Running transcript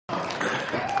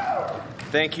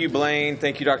Thank you, Blaine.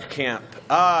 Thank you, Dr. Camp.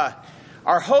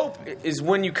 Our hope is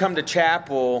when you come to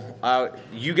chapel,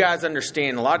 you guys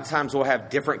understand a lot of times we'll have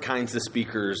different kinds of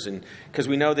speakers, and because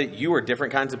we know that you are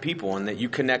different kinds of people and that you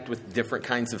connect with different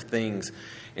kinds of things.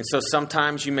 And so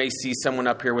sometimes you may see someone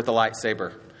up here with a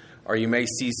lightsaber, or you may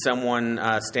see someone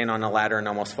stand on a ladder and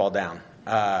almost fall down.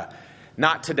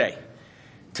 Not today.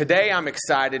 Today I'm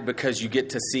excited because you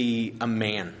get to see a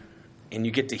man, and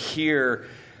you get to hear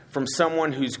from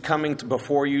someone who's coming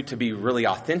before you to be really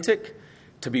authentic,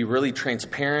 to be really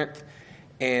transparent,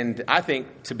 and I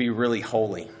think to be really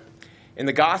holy. In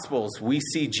the Gospels, we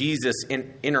see Jesus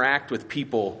interact with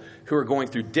people who are going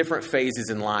through different phases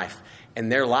in life, and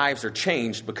their lives are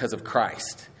changed because of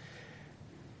Christ.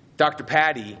 Dr.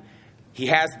 Patty, he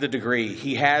has the degree,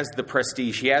 he has the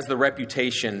prestige, he has the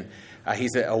reputation.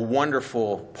 He's a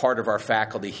wonderful part of our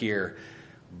faculty here,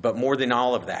 but more than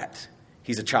all of that,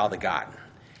 he's a child of God.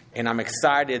 And I'm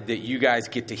excited that you guys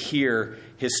get to hear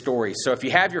his story. So if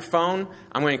you have your phone,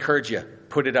 I'm going to encourage you,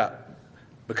 put it up,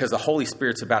 because the Holy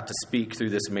Spirit's about to speak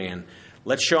through this man.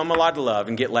 Let's show him a lot of love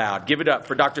and get loud. Give it up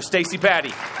for Dr. Stacy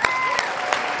Patty.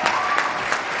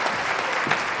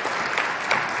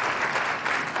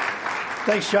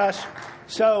 Thanks, Josh.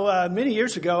 So many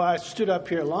years ago, I stood up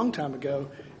here a long time ago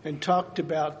and talked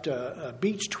about a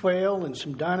beach twale and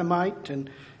some dynamite, and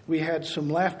we had some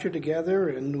laughter together,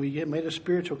 and we made a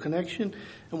spiritual connection,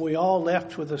 and we all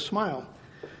left with a smile.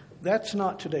 That's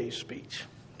not today's speech.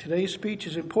 Today's speech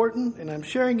is important, and I'm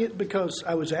sharing it because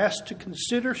I was asked to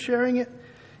consider sharing it,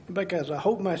 and because I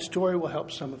hope my story will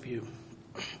help some of you.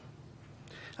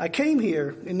 I came here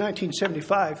in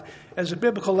 1975 as a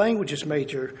biblical languages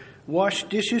major, washed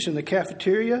dishes in the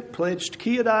cafeteria, pledged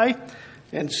Kiadai,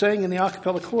 and sang in the a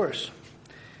cappella chorus.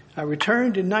 I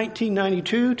returned in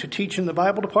 1992 to teach in the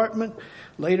Bible department,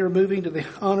 later moving to the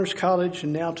Honors College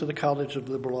and now to the College of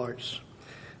Liberal Arts.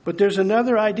 But there's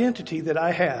another identity that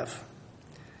I have,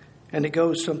 and it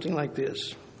goes something like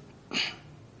this.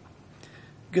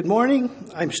 Good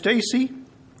morning, I'm Stacy,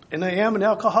 and I am an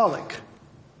alcoholic.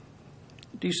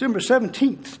 December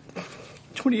 17th,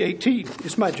 2018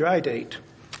 is my dry date.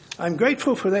 I'm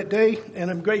grateful for that day,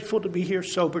 and I'm grateful to be here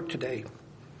sober today.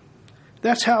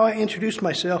 That's how I introduce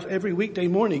myself every weekday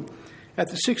morning at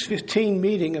the 6:15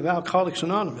 meeting of Alcoholics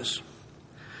Anonymous.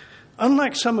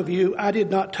 Unlike some of you, I did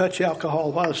not touch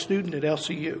alcohol while a student at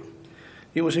LCU.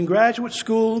 It was in graduate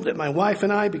school that my wife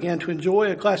and I began to enjoy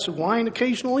a glass of wine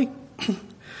occasionally,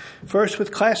 first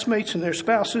with classmates and their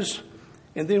spouses,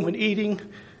 and then when eating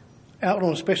out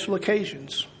on special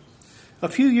occasions. A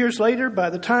few years later, by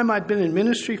the time I'd been in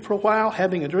ministry for a while,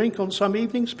 having a drink on some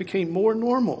evenings became more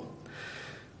normal.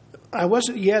 I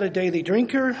wasn't yet a daily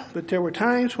drinker, but there were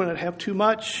times when I'd have too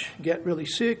much, get really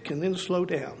sick, and then slow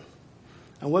down.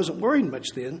 I wasn't worried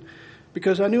much then,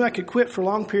 because I knew I could quit for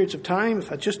long periods of time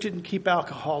if I just didn't keep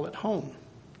alcohol at home.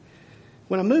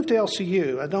 When I moved to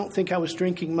LCU, I don't think I was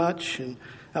drinking much, and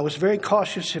I was very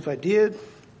cautious if I did.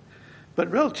 But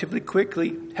relatively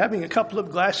quickly, having a couple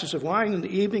of glasses of wine in the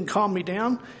evening calmed me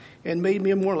down and made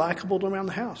me more likable around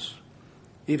the house.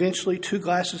 Eventually, 2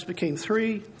 glasses became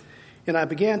 3, and I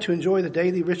began to enjoy the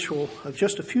daily ritual of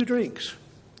just a few drinks.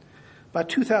 By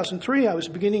 2003, I was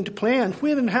beginning to plan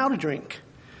when and how to drink.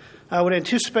 I would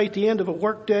anticipate the end of a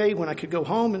work day when I could go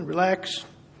home and relax.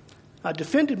 I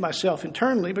defended myself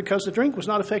internally because the drink was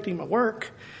not affecting my work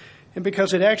and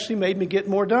because it actually made me get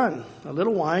more done. A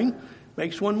little wine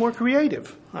makes one more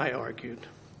creative, I argued.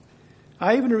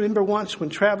 I even remember once when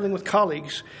traveling with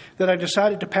colleagues that I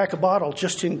decided to pack a bottle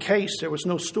just in case there was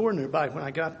no store nearby when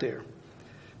I got there.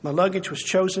 My luggage was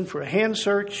chosen for a hand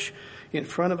search in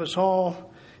front of us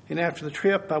all, and after the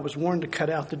trip, I was warned to cut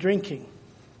out the drinking.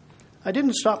 I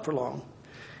didn't stop for long,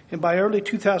 and by early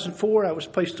 2004, I was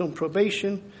placed on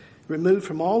probation, removed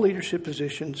from all leadership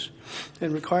positions,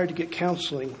 and required to get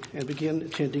counseling and begin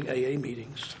attending AA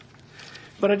meetings.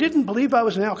 But I didn't believe I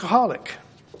was an alcoholic.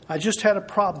 I just had a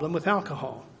problem with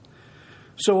alcohol.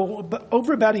 So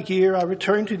over about a year, I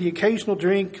returned to the occasional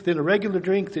drink, then a regular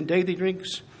drink, then daily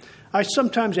drinks. I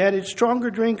sometimes added stronger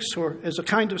drinks, or as a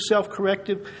kind of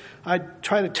self-corrective, I'd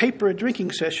try to taper a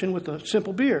drinking session with a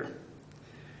simple beer.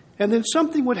 And then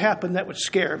something would happen that would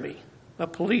scare me. A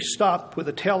police stop with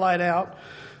a taillight out,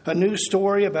 a news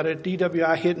story about a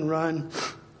DWI hit and run,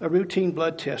 a routine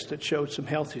blood test that showed some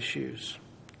health issues.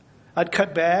 I'd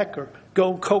cut back or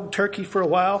go cold turkey for a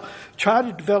while, try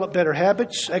to develop better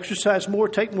habits, exercise more,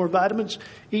 take more vitamins,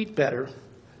 eat better.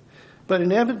 But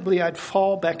inevitably, I'd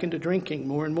fall back into drinking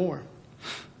more and more.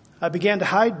 I began to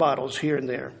hide bottles here and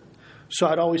there, so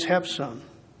I'd always have some.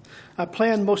 I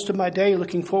planned most of my day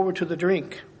looking forward to the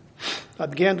drink. I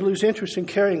began to lose interest in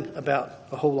caring about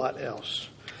a whole lot else.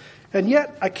 And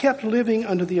yet, I kept living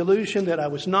under the illusion that I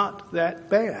was not that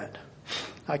bad.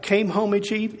 I came home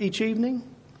each evening.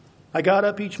 I got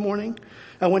up each morning.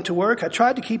 I went to work. I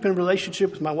tried to keep in a relationship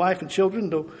with my wife and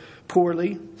children, though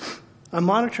poorly. I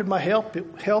monitored my health.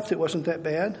 It wasn't that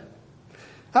bad.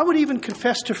 I would even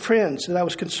confess to friends that I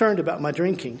was concerned about my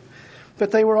drinking, but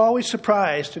they were always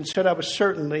surprised and said I was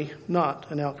certainly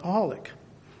not an alcoholic.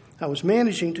 I was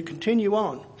managing to continue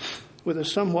on with a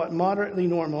somewhat moderately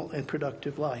normal and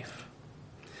productive life.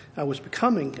 I was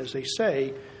becoming, as they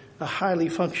say, a highly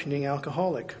functioning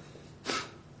alcoholic.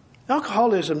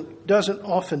 Alcoholism doesn't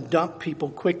often dump people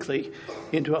quickly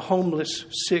into a homeless,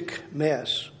 sick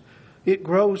mess. It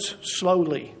grows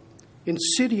slowly,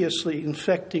 insidiously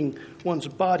infecting one's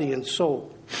body and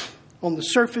soul. On the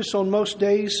surface, on most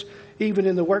days, even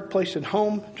in the workplace and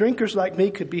home, drinkers like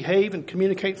me could behave and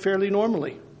communicate fairly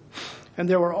normally. And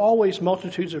there were always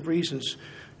multitudes of reasons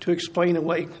to explain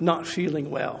away not feeling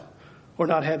well or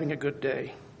not having a good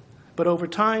day. But over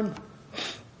time,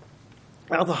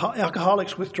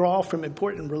 alcoholics withdraw from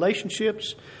important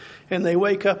relationships, and they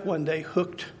wake up one day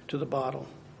hooked to the bottle.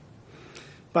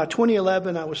 By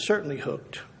 2011, I was certainly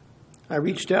hooked. I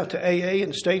reached out to AA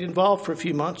and stayed involved for a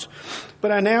few months,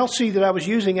 but I now see that I was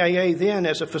using AA then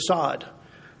as a facade,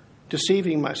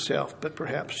 deceiving myself, but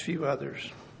perhaps few others.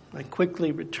 I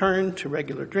quickly returned to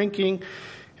regular drinking,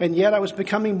 and yet I was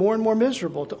becoming more and more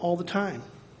miserable all the time.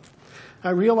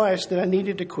 I realized that I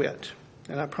needed to quit,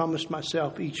 and I promised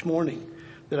myself each morning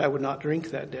that I would not drink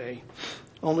that day,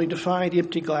 only to find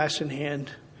empty glass in hand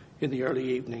in the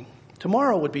early evening.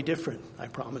 Tomorrow would be different, I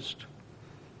promised.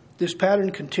 This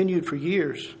pattern continued for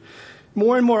years.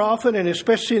 More and more often, and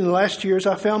especially in the last years,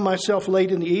 I found myself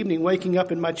late in the evening waking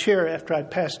up in my chair after I'd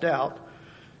passed out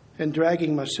and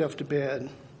dragging myself to bed.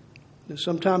 And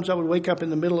sometimes I would wake up in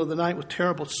the middle of the night with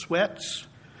terrible sweats.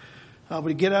 I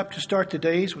would get up to start the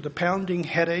days with a pounding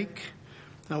headache.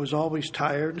 I was always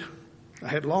tired. I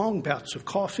had long bouts of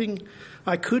coughing.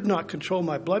 I could not control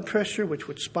my blood pressure, which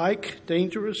would spike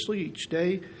dangerously each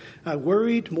day. I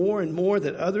worried more and more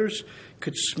that others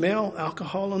could smell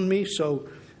alcohol on me, so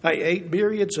I ate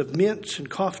myriads of mints and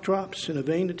cough drops in a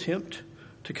vain attempt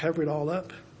to cover it all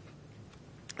up.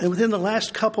 And within the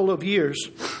last couple of years,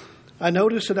 I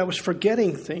noticed that I was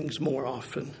forgetting things more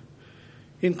often,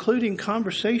 including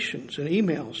conversations and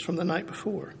emails from the night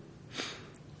before.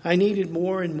 I needed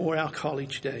more and more alcohol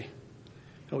each day.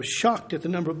 I was shocked at the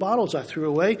number of bottles I threw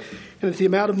away and at the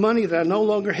amount of money that I no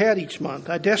longer had each month.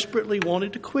 I desperately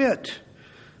wanted to quit.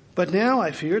 But now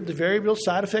I feared the very real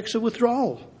side effects of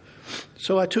withdrawal.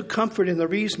 So I took comfort in the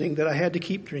reasoning that I had to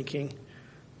keep drinking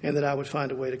and that I would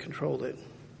find a way to control it.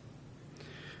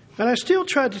 And I still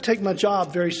tried to take my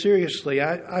job very seriously.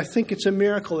 I think it's a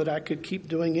miracle that I could keep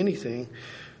doing anything.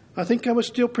 I think I was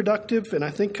still productive, and I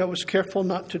think I was careful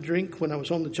not to drink when I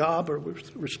was on the job or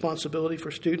with responsibility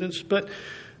for students. But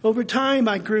over time,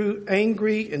 I grew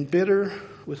angry and bitter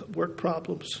with work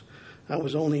problems. I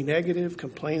was only negative,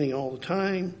 complaining all the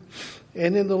time.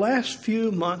 And in the last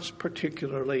few months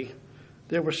particularly,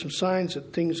 there were some signs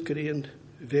that things could end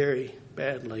very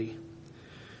badly.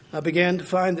 I began to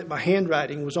find that my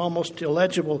handwriting was almost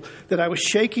illegible, that I was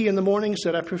shaky in the mornings,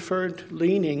 that I preferred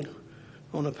leaning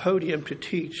on a podium to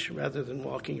teach rather than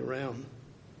walking around.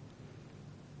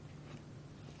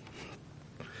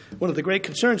 One of the great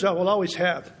concerns I will always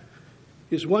have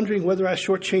is wondering whether I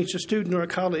shortchanged a student or a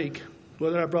colleague,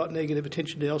 whether I brought negative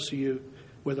attention to LCU,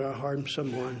 whether I harmed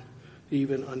someone,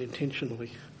 even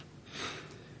unintentionally.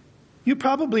 You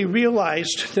probably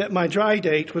realized that my dry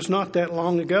date was not that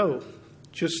long ago,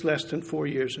 just less than 4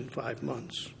 years and 5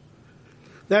 months.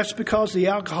 That's because the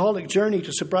alcoholic journey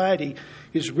to sobriety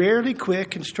is rarely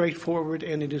quick and straightforward,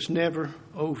 and it is never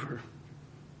over.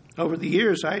 Over the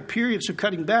years, I had periods of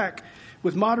cutting back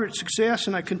with moderate success,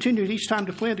 and I continued each time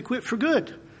to plan to quit for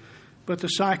good. But the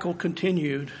cycle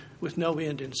continued with no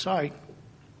end in sight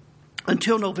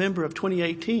until November of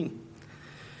 2018,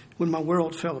 when my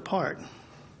world fell apart.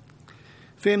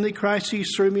 Family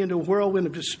crises threw me into a whirlwind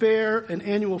of despair. An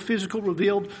annual physical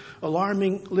revealed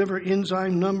alarming liver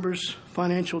enzyme numbers.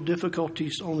 Financial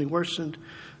difficulties only worsened.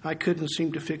 I couldn't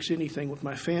seem to fix anything with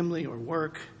my family or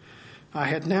work. I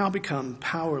had now become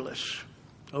powerless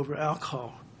over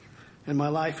alcohol, and my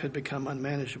life had become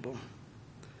unmanageable.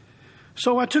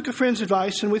 So I took a friend's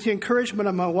advice, and with the encouragement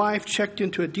of my wife, checked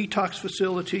into a detox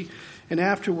facility, and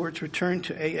afterwards returned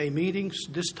to AA meetings.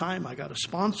 This time I got a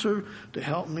sponsor to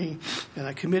help me, and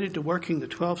I committed to working the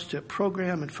 12-step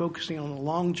program and focusing on a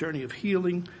long journey of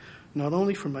healing, not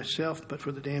only for myself, but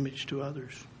for the damage to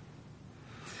others.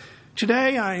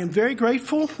 Today, I am very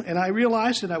grateful, and I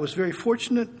realize that I was very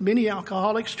fortunate. Many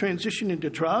alcoholics transition into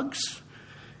drugs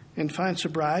and find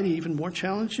sobriety even more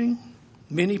challenging.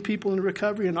 Many people in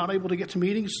recovery are not able to get to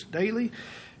meetings daily.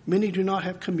 Many do not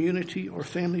have community or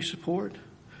family support.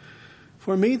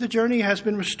 For me, the journey has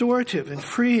been restorative and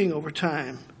freeing over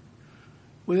time.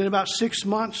 Within about 6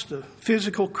 months, the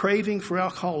physical craving for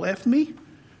alcohol left me,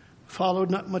 followed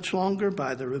not much longer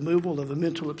by the removal of a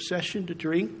mental obsession to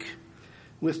drink.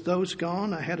 With those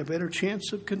gone, I had a better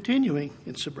chance of continuing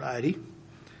in sobriety.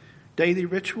 Daily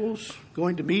rituals,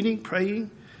 going to meeting, praying,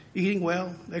 eating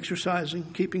well,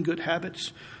 exercising, keeping good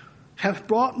habits, have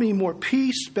brought me more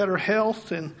peace, better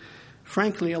health, and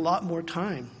frankly, a lot more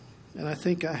time. And I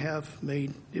think I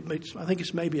think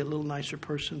it's maybe a little nicer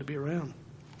person to be around.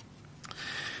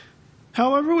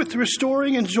 However, with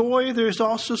restoring and joy, there's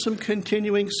also some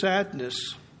continuing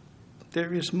sadness.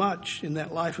 There is much in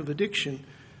that life of addiction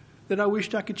that I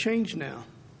wished I could change now.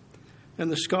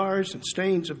 And the scars and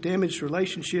stains of damaged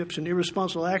relationships and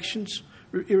irresponsible actions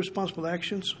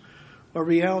are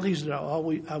realities that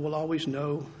I will always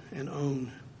know and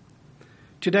own.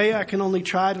 Today, I can only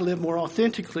try to live more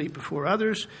authentically before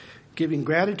others, giving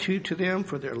gratitude to them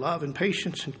for their love and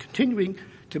patience and continuing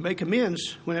to make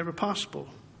amends whenever possible.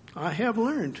 I have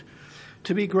learned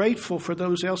to be grateful for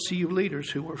those LCU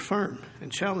leaders who were firm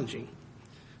and challenging,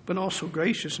 but also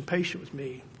gracious and patient with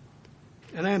me.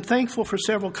 And I am thankful for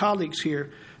several colleagues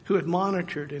here who have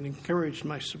monitored and encouraged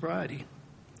my sobriety.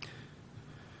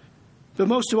 But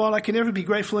most of all, I can never be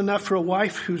grateful enough for a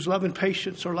wife whose love and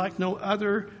patience are like no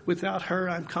other. Without her,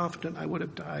 I'm confident I would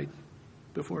have died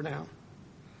before now.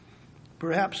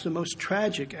 Perhaps the most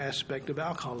tragic aspect of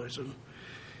alcoholism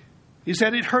is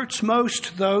that it hurts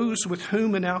most those with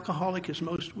whom an alcoholic is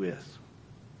most with.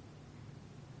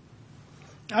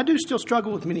 I do still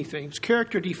struggle with many things,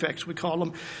 character defects, we call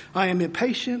them. I am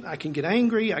impatient, I can get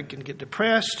angry, I can get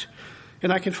depressed,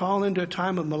 and I can fall into a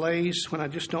time of malaise when I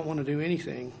just don't want to do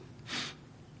anything.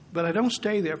 But I don't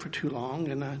stay there for too long,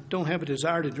 and I don't have a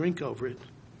desire to drink over it.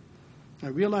 I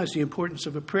realize the importance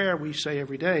of a prayer we say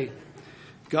every day.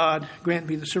 God, grant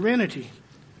me the serenity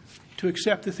to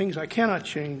accept the things I cannot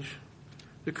change,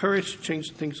 the courage to change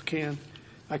the things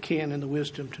I can, and the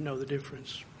wisdom to know the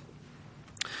difference.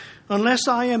 Unless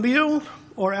I am ill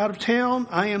or out of town,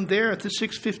 I am there at the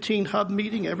 6:15 hub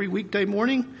meeting every weekday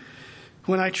morning.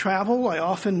 When I travel, I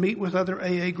often meet with other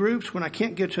AA groups. When I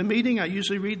can't get to a meeting, I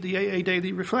usually read the AA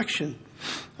Daily Reflection.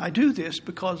 I do this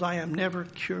because I am never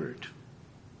cured.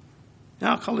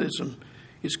 Alcoholism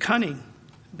is cunning,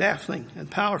 baffling, and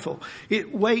powerful.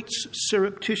 It waits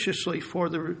surreptitiously for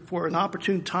an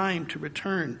opportune time to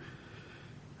return.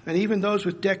 And even those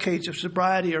with decades of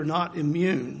sobriety are not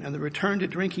immune, and the return to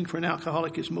drinking for an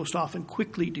alcoholic is most often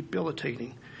quickly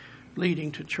debilitating,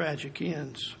 leading to tragic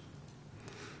ends.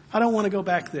 I don't want to go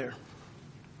back there,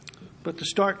 but the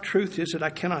stark truth is that I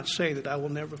cannot say that I will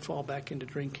never fall back into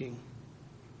drinking.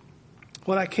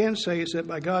 What I can say is that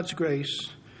by God's grace,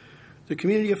 the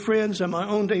community of friends, and my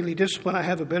own daily discipline, I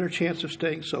have a better chance of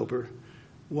staying sober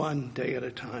one day at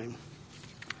a time.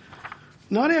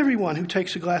 Not everyone who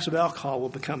takes a glass of alcohol will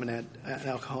become an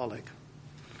alcoholic.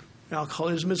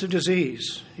 Alcoholism is a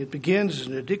disease. It begins as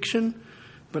an addiction,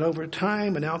 but over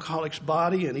time, an alcoholic's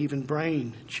body and even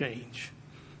brain change.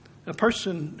 A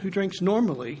person who drinks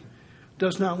normally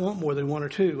does not want more than one or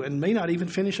two and may not even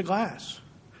finish a glass.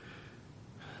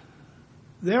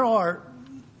 There are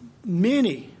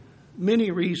many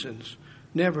reasons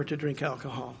never to drink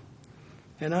alcohol,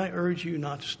 and I urge you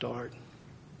not to start.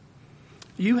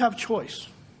 You have choice,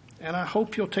 and I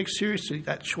hope you'll take seriously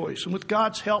that choice. And with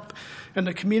God's help and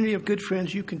the community of good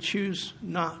friends, you can choose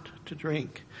not to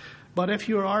drink. But if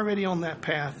you are already on that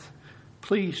path,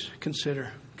 please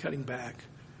consider cutting back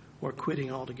or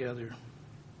quitting altogether.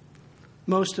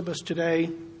 Most of us today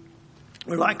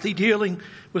are likely dealing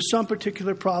with some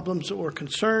particular problems or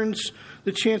concerns.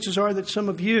 The chances are that some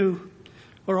of you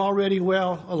are already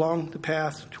well along the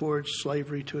path towards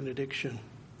slavery to an addiction.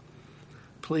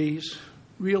 Please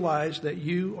realize that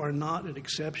you are not an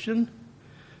exception.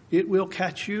 It will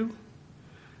catch you,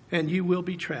 and you will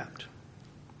be trapped.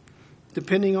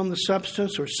 Depending on the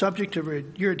substance or subject of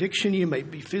your addiction, you may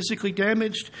be physically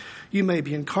damaged, you may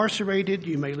be incarcerated,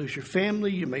 you may lose your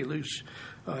family, you may lose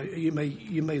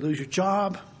your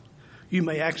job, you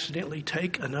may accidentally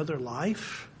take another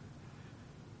life,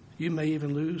 you may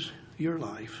even lose your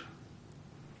life.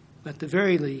 At the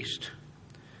very least,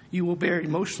 you will bear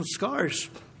emotional scars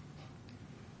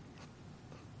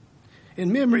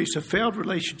and memories of failed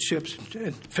relationships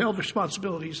and failed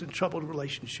responsibilities and troubled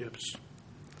relationships.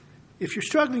 If you're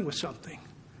struggling with something,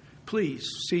 please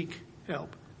seek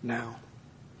help now.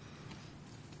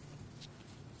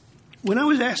 When I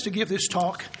was asked to give this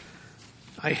talk,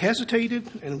 I hesitated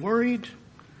and worried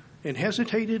and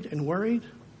hesitated and worried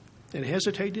and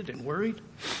hesitated and worried.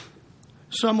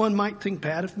 Someone might think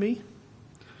bad of me.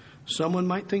 Someone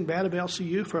might think bad of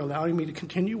LCU for allowing me to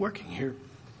continue working here.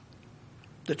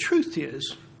 The truth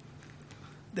is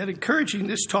that encouraging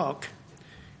this talk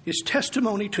is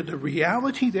testimony to the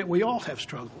reality that we all have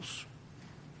struggles.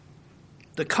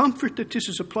 The comfort that this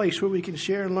is a place where we can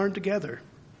share and learn together.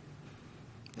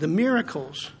 The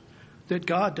miracles that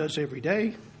God does every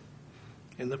day,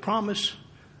 and the promise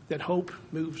that hope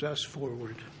moves us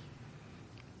forward.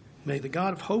 May the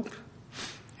God of hope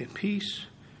and peace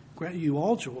grant you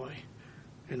all joy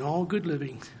and all good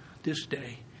living this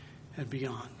day and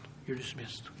beyond. You're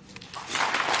dismissed.